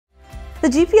The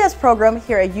GPS program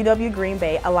here at UW Green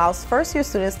Bay allows first-year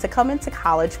students to come into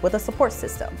college with a support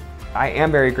system. I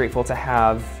am very grateful to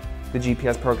have the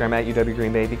GPS program at UW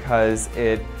Green Bay because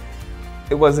it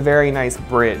was a very nice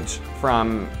bridge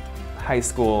from high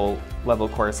school level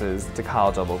courses to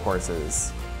college level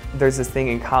courses. There's this thing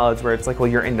in college where it's like, well,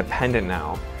 you're independent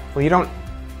now. Well,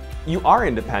 you are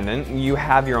independent, you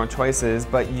have your own choices,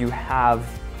 but you have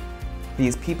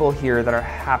these people here that are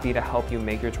happy to help you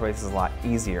make your choices a lot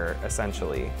easier,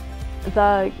 essentially.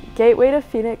 The Gateway to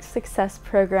Phoenix Success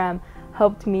program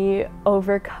helped me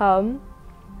overcome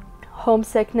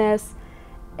homesickness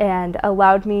and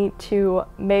allowed me to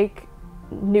make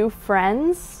new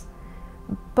friends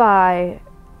by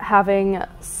having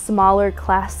smaller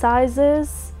class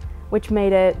sizes, which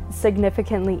made it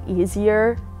significantly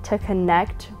easier to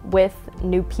connect with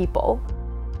new people.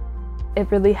 It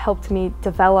really helped me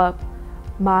develop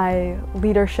my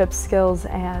leadership skills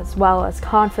as well as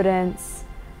confidence,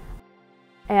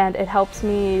 and it helps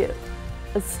me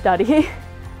study.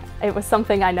 It was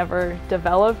something I never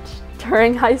developed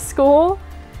during high school,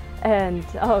 and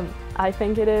I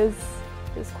think it is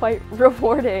quite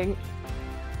rewarding.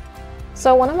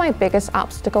 So one of my biggest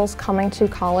obstacles coming to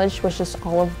college was just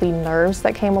all of the nerves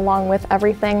that came along with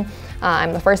everything.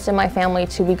 I'm the first in my family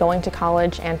to be going to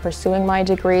college and pursuing my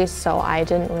degree, so I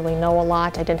didn't really know a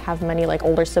lot. I didn't have many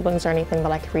older siblings or anything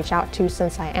that I could reach out to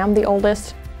since I am the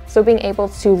oldest. So being able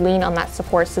to lean on that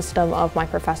support system of my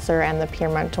professor and the peer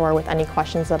mentor with any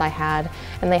questions that I had,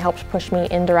 and they helped push me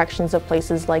in directions of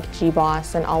places like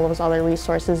GBOS and all of those other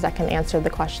resources that can answer the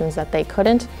questions that they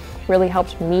couldn't, really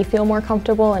helped me feel more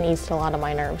comfortable and eased a lot of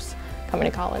my nerves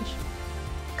coming to college.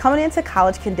 Coming into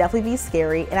college can definitely be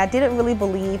scary, and I didn't really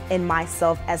believe in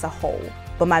myself as a whole.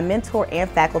 But my mentor and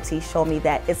faculty showed me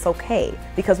that it's okay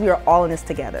because we are all in this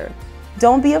together.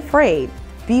 Don't be afraid.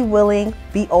 Be willing,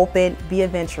 be open, be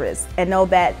adventurous, and know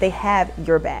that they have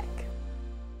your back.